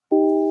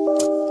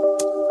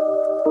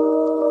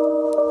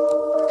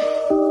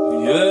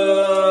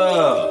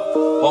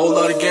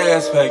love the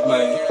gas pack,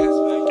 man.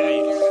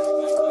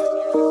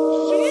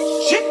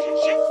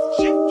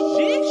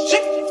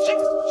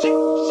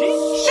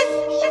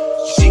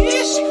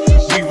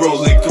 We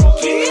rollin'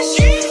 cookies,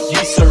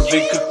 we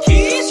serving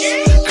cookies.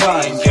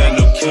 Car ain't got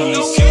no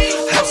keys,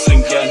 house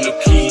ain't got no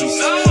keys.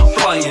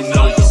 Flying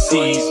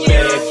overseas,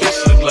 bad bitch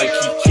look like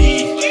Kiki.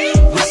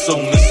 Wrist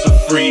on Mr.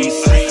 Freeze,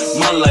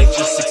 my life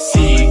just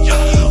succeed.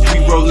 We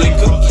rollin'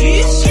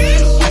 cookies,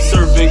 we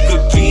serving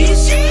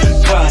cookies.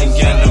 Car ain't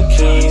got no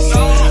keys,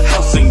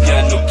 house ain't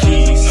got no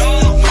keys.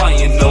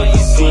 Flying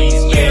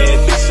overseas, bad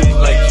bitch look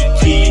like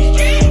Kiki.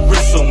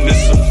 Wrist on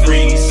Mr.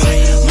 Freeze,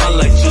 my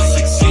life just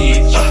succeed.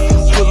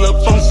 Pull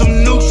up on some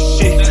new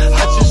shit,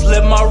 I just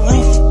let my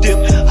roof dip.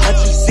 I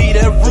just see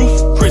that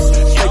roof crisp,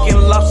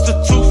 taking lobster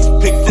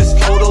toothpick. This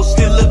photo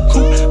still a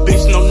coupe,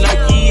 bitch no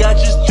Nike, I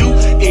just do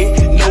it.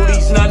 No,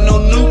 these not no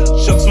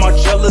new Chucks,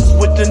 Margellas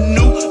with the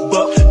new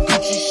buck.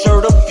 Gucci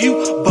shirt a few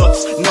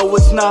bucks, no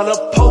it's not a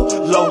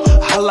polo.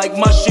 I like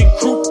my shit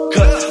crew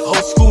cut,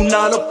 old school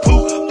not a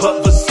poop.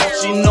 But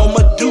Versace no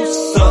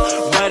Medusa,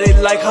 ride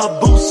it like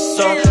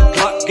Habusa.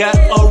 GLOCK got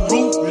a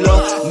ruler,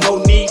 no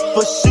need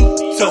for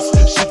shooters.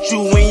 Shoot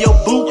you in your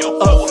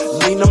boot up,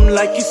 lean them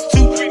like it's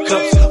 2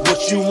 cups.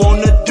 What you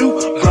wanna do,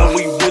 bro?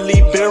 We really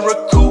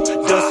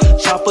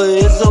barracudas. Chopper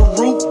is a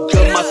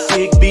Ruger, my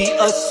sig be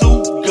a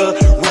Suga.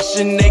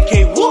 Russian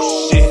AK woo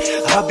shit,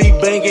 I be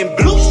banging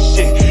blue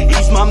shit.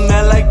 He's my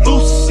man like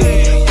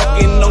Boosie,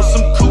 fucking on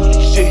some cool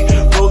shit.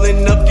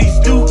 Rolling up these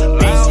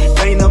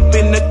doobies, ain't up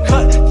in the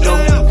cut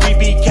though. We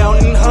be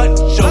counting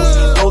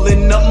hunchos,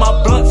 rolling up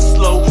my blunt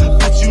slow.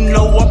 But you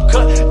know I'm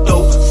cut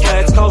though.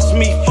 Slides cost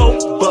me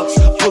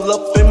 $4. Pull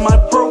up in my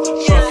bro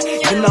truck,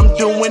 and I'm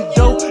doing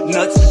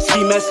donuts.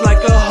 Ski mask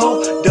like a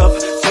hold up,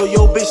 tell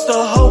your bitch to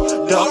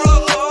hold up.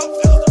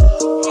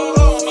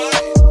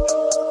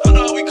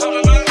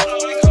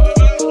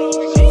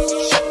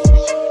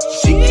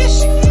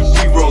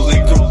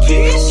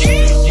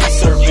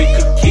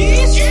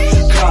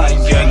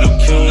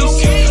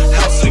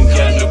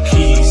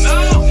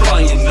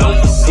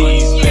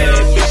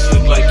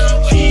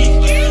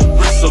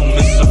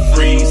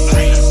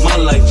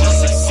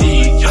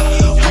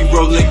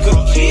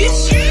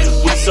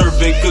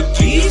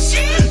 Cookies,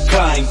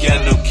 car ain't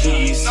got no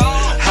keys,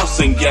 house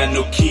ain't got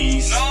no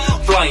keys.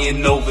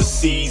 Flying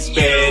overseas,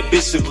 bad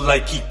bitch look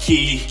like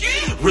Kiki.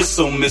 Wrist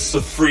on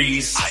Mr.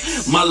 Freeze,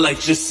 my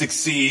life just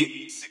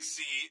succeed.